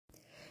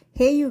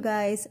Hey you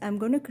guys, I'm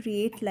going to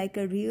create like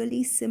a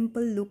really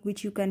simple look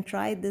which you can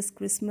try this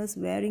Christmas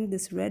wearing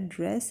this red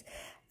dress,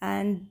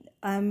 and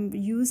I'm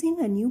using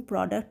a new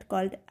product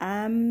called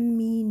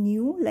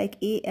Aminu,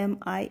 like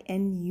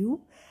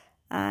AMINU,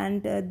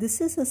 and this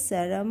is a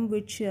serum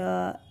which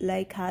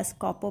like has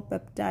copper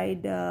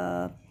peptide,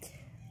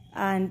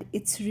 and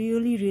it's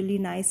really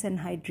nice and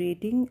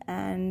hydrating,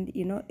 and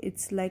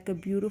it's like a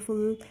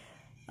beautiful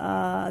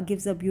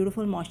gives a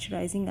beautiful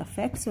moisturizing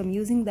effect. So I'm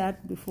using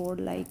that before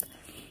like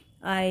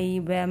I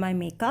wear my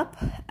makeup,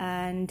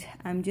 and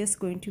I'm just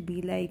going to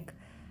be like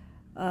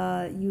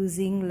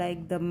using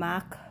like the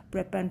MAC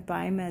Prep and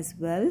Prime as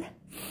well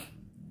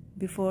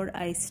before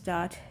I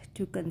start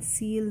to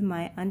conceal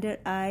my under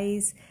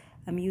eyes.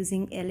 I'm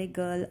using LA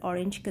Girl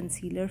Orange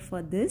Concealer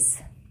for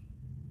this,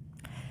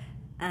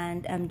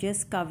 and I'm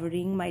just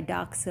covering my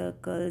dark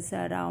circles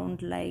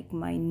around like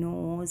my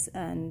nose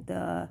and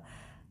the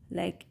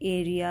like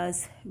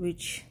areas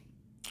which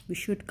we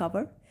should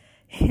cover.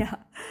 Yeah,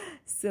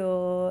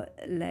 so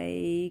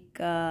like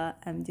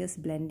I'm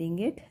just blending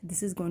it.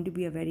 This is going to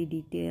be a very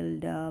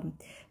detailed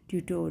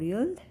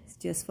tutorial. It's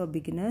just for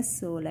beginners,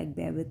 so like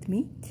bear with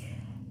me.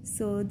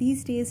 So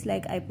these days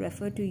like I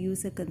prefer to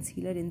use a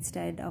concealer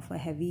instead of a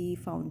heavy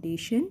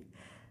foundation.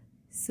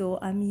 So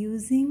I'm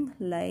using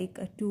like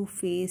a Too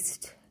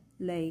Faced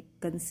like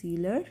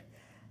concealer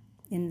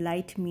in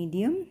light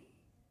medium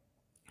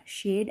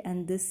shade,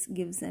 and this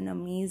gives an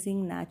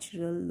amazing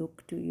natural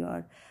look to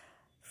your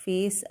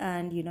face,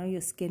 and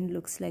your skin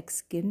looks like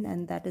skin,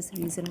 and that is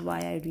the reason why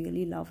I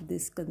really love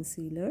this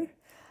concealer.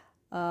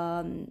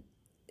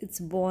 It's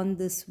Born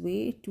This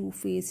Way Too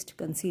Faced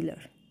concealer.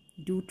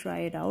 Do try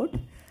it out,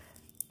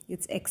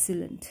 it's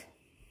excellent.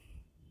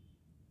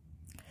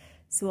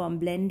 So I'm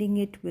blending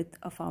it with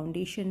a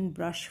foundation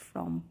brush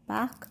from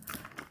PAC,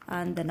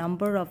 and the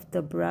number of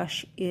the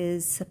brush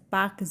is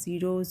PAC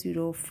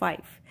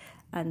 005.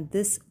 And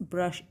this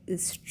brush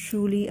is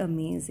truly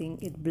amazing.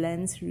 It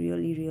blends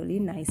really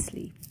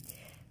nicely.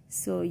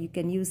 So you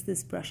can use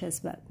this brush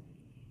as well.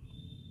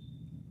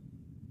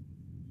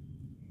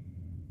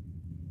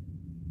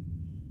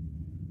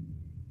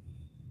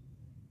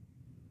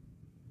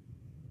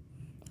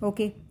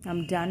 Okay,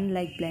 I'm done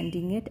like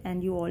blending it,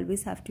 and you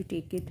always have to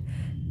take it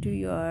to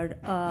your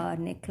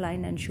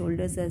neckline and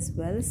shoulders as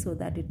well, so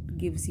that it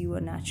gives you a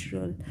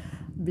natural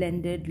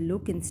blended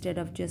look instead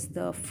of just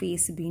the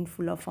face being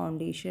full of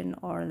foundation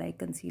or like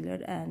concealer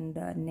and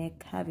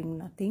neck having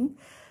nothing.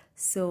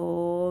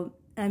 So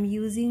I'm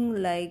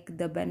using like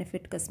the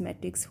Benefit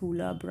Cosmetics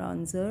Hula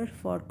bronzer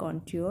for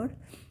contour.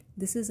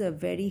 This is a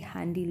very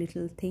handy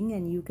little thing,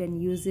 and you can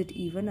use it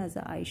even as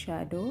an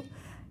eyeshadow,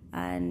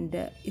 and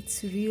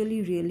it's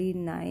really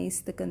nice.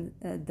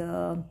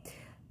 The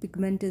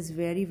pigment is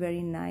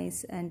very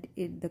nice, and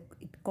it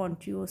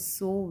contours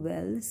so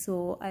well.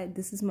 So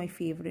this is my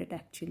favorite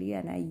actually,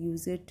 and I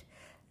use it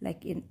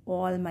like in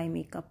all my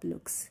makeup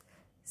looks.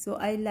 So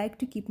I like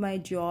to keep my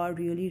jaw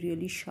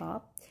really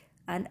sharp,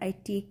 and I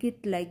take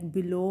it like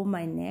below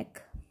my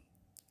neck.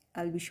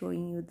 I'll be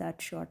showing you that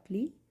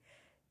shortly.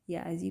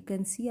 Yeah, as you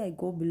can see, I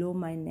go below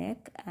my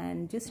neck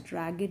and just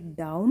drag it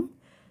down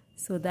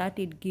so that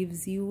it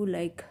gives you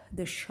like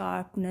the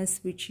sharpness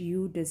which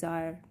you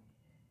desire.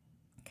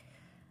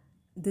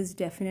 This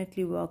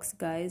definitely works,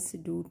 guys.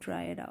 Do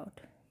try it out.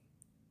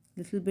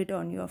 Little bit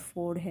on your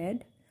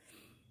forehead,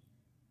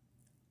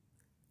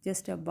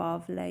 just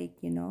above like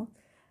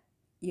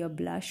your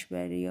blush,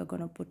 where you're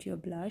gonna put your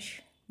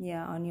blush.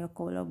 Yeah, on your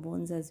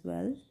collarbones as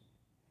well.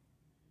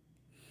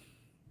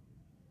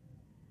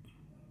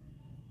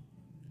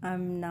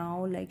 I'm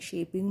now like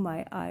shaping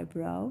my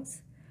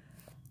eyebrows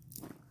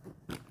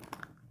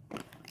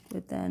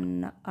with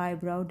an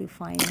eyebrow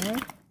definer.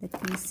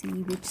 Let me see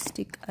which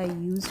stick I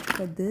used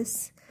for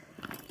this.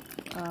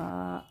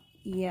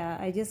 Yeah,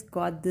 I just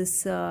got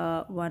this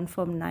one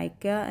from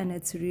Nika, and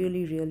it's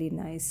really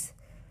nice.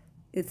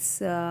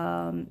 It's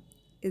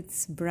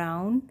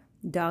brown,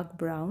 dark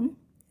brown,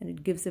 and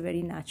it gives a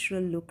very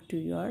natural look to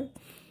your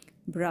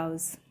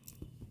brows.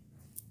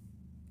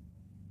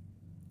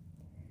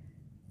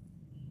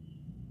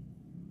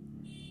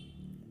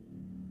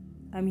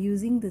 I'm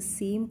using the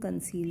same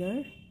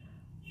concealer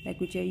like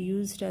which I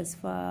used as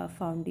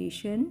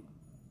foundation,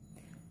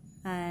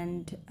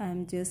 and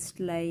I'm just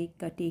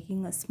like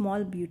taking a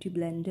small beauty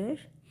blender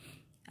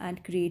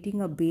and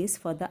creating a base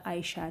for the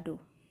eyeshadow.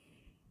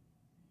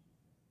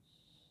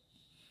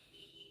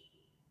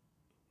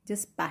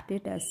 Just pat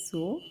it as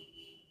so.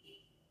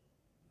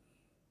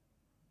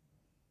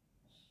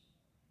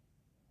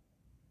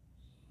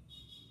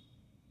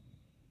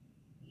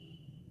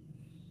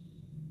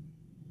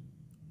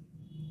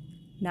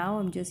 Now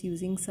I'm just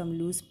using some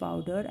loose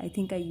powder. I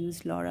think I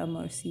used Laura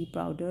Mercier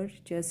powder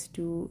just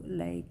to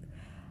like,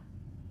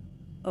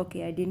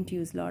 okay, I didn't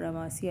use Laura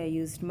Mercier, I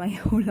used my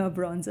Hula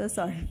bronzer,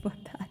 sorry for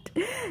that,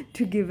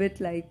 to give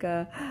it like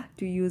to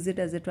use it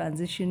as a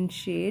transition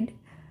shade.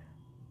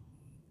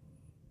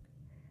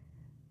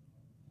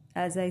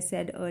 As I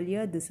said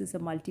earlier, this is a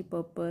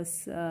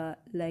multi-purpose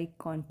like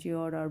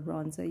contour or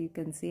bronzer, you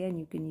can say, and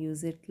you can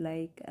use it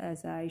like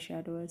as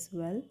eyeshadow as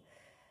well.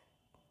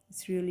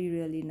 It's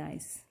really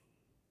nice.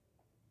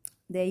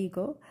 There you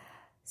go.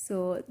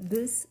 So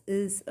this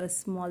is a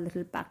small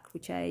little pack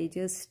which I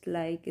just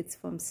like. It's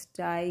from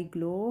Style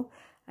Glow.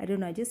 I don't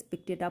know, I just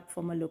picked it up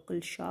from a local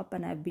shop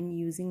and I've been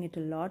using it a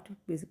lot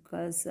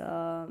because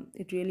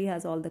it really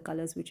has all the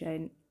colors which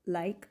I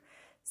like.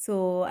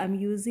 So I'm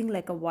using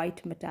like a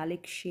white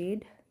metallic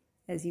shade,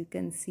 as you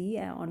can see,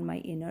 on my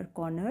inner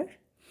corner.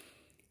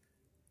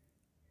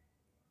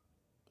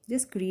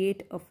 Just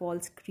create a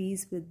false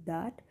crease with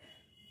that.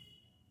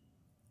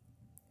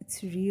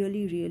 It's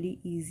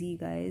really easy,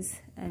 guys.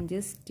 And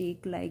just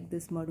take like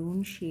this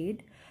maroon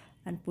shade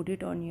and put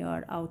it on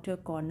your outer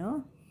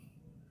corner.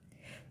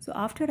 So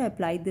after I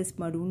applied this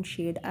maroon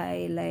shade,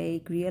 I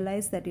like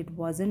realized that it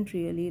wasn't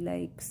really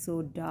like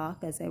so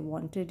dark as I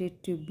wanted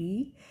it to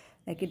be.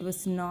 Like it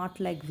was not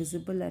like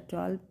visible at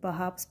all,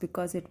 perhaps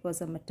because it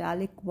was a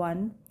metallic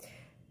one.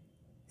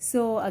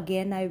 So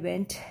again, I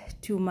went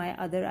to my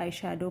other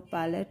eyeshadow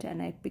palette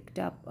and I picked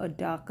up a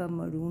darker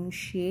maroon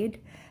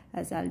shade,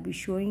 as I'll be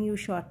showing you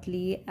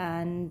shortly.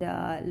 And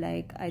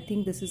like I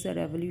think this is a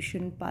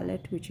Revolution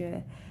palette, which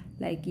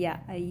like,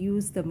 yeah, I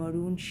used the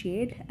maroon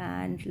shade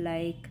and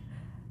like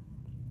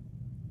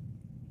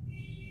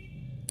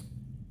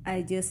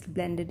I just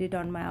blended it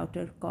on my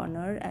outer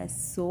corner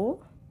as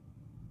so.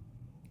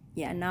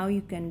 Yeah, now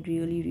you can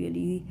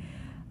really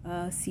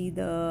see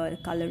the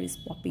color is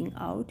popping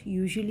out.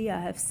 Usually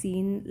I have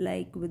seen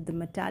like with the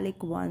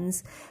metallic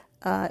ones,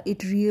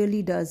 it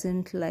really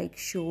doesn't like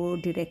show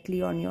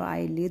directly on your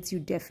eyelids. You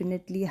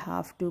definitely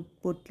have to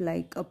put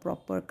like a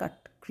proper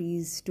cut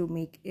crease to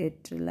make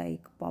it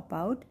like pop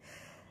out.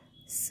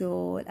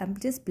 So I'm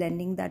just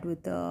blending that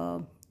with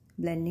a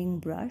blending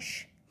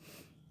brush,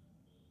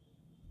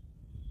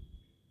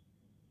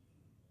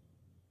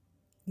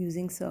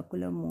 using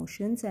circular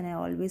motions, and I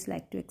always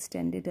like to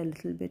extend it a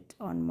little bit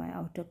on my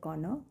outer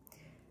corner.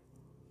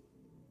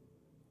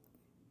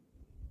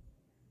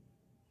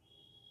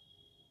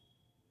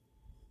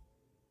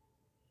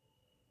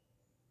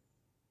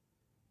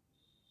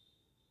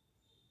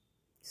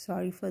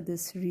 Sorry for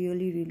this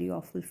really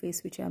awful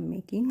face which I'm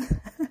making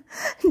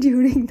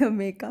during the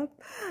makeup,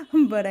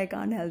 but I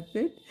can't help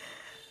it.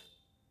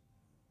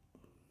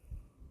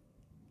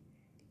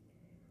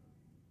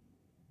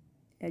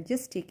 I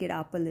just take it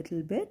up a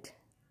little bit.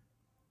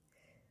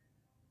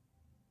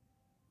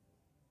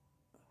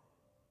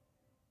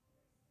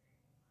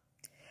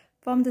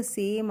 From the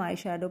same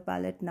eyeshadow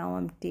palette, now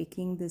I'm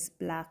taking this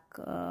black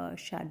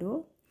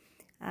shadow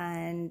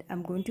and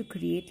I'm going to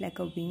create like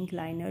a wing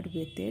liner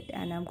with it,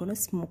 and I'm going to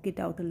smoke it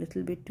out a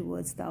little bit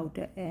towards the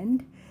outer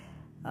end.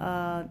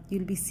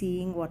 You'll be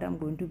seeing what I'm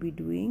going to be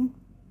doing.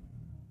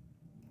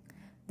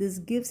 This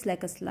gives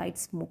like a slight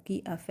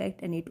smoky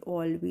effect and it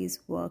always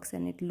works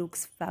and it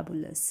looks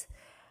fabulous.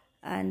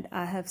 And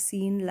I have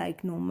seen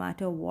like no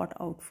matter what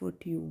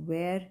outfit you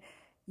wear,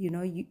 you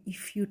know,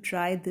 if you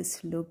try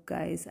this look,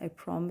 guys, I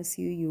promise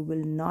you, you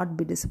will not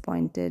be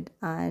disappointed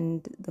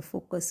and the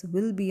focus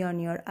will be on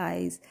your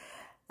eyes,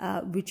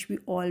 which we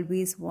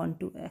always want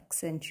to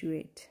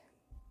accentuate.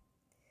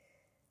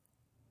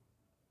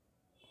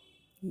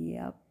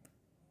 Yep.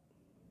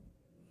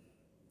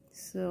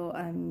 So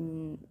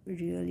I'm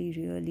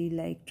really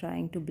like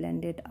trying to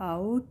blend it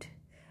out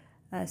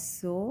as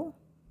so.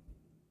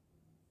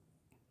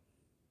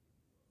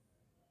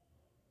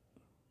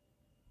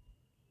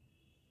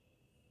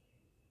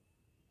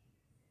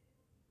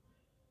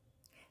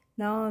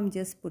 Now I'm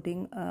just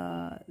putting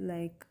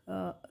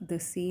the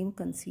same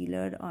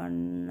concealer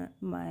on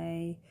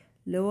my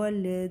lower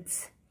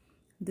lids.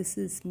 This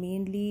is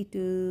mainly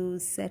to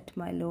set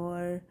my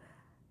lower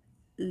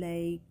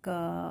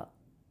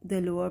the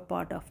lower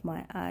part of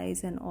my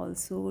eyes, and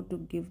also to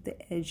give the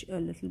edge a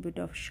little bit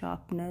of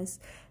sharpness.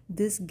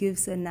 This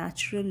gives a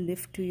natural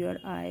lift to your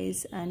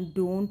eyes, and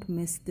don't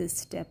miss this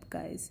step,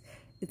 guys.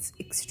 It's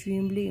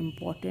extremely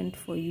important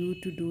for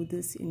you to do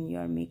this in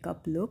your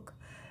makeup look.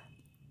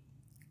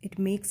 It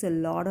makes a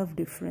lot of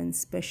difference,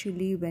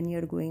 especially when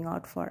you're going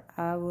out for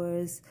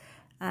hours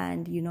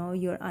and you know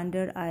your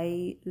under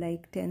eye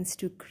like tends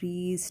to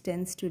crease,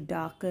 tends to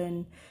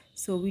darken.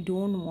 So we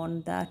don't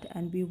want that,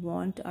 and we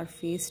want our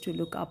face to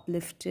look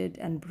uplifted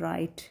and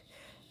bright.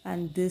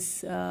 And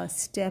this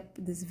step,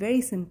 this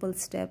very simple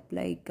step,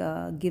 like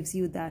gives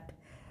you that.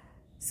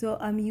 So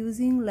I'm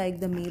using like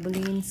the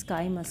Maybelline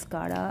Sky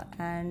mascara,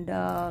 and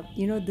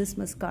you know, this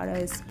mascara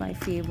is my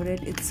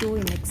favorite. It's so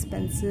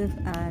inexpensive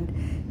and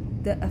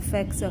the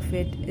effects of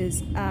it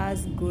is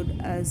as good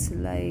as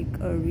like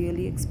a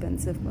really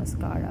expensive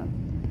mascara.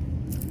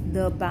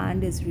 The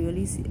band is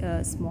really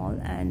small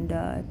and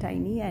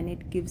tiny, and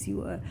it gives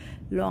you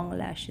long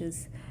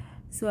lashes.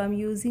 So I'm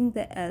using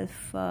the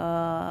e.l.f.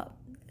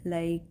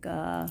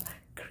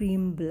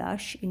 Cream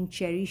blush in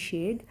cherry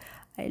shade.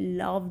 I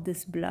love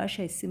this blush.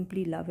 I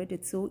simply love it.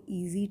 It's so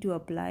easy to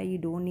apply. You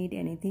don't need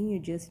anything. You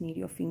just need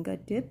your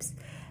fingertips,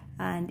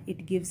 and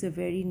it gives a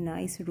very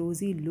nice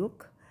rosy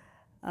look.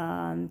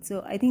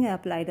 So I think I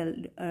applied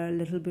a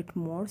little bit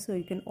more, so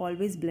you can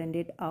always blend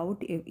it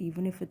out.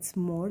 Even if it's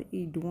more,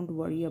 you don't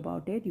worry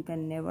about it. You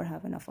can never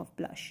have enough of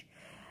blush.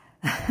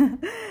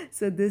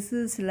 So this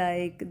is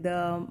like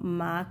the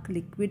MAC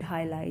liquid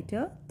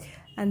highlighter,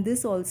 and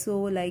this also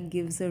like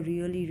gives a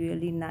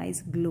really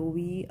nice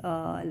glowy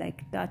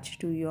like touch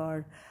to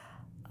your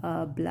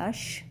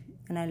blush,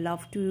 and I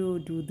love to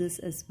do this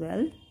as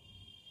well.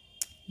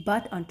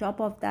 But on top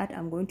of that,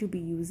 I'm going to be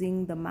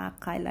using the MAC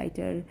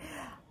highlighter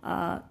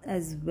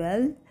as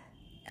well,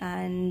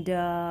 and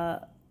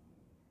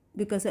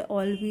because I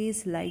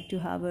always like to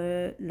have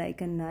a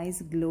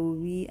nice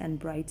glowy and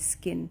bright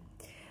skin.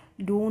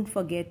 Don't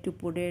forget to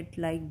put it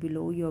like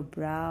below your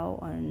brow,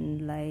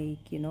 and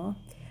like, you know,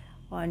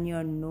 on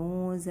your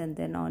nose, and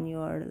then on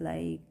your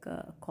like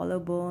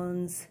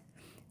collarbones.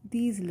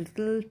 These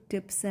little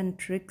tips and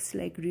tricks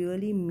like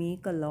really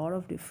make a lot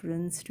of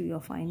difference to your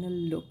final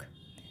look.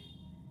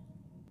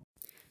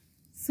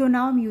 So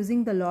now I'm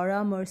using the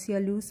Laura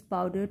Mercier loose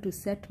powder to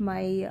set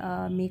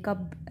my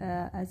makeup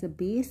as a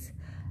base,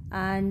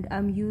 and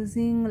I'm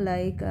using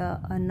like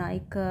a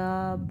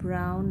Nika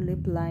brown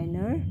lip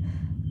liner,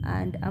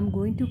 and I'm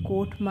going to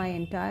coat my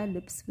entire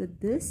lips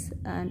with this.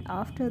 And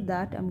after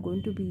that, I'm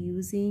going to be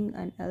using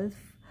an e.l.f.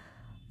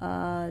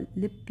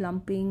 Lip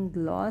plumping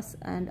gloss,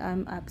 and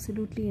I'm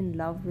absolutely in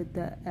love with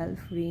the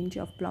e.l.f. range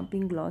of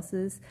plumping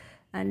glosses,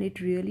 and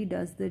it really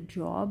does the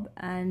job.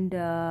 And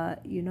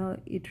you know,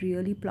 it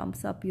really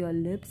plumps up your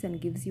lips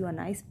and gives you a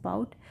nice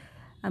pout.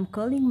 I'm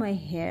curling my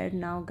hair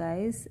now,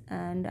 guys,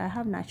 and I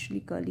have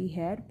naturally curly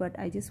hair, but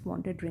I just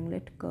wanted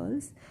ringlet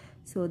curls.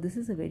 So this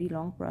is a very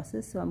long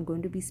process, so I'm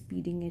going to be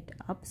speeding it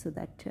up so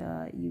that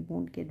you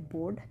won't get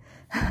bored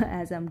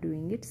as I'm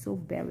doing it, so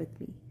bear with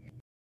me.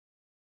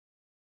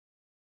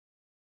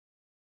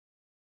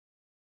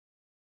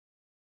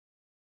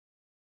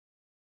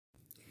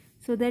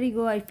 So there you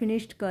go, I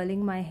finished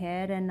curling my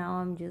hair, and now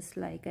I'm just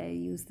like, I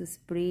use the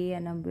spray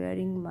and I'm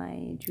wearing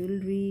my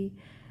jewelry,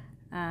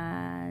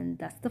 and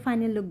that's the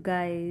final look,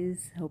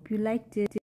 guys. Hope you liked it.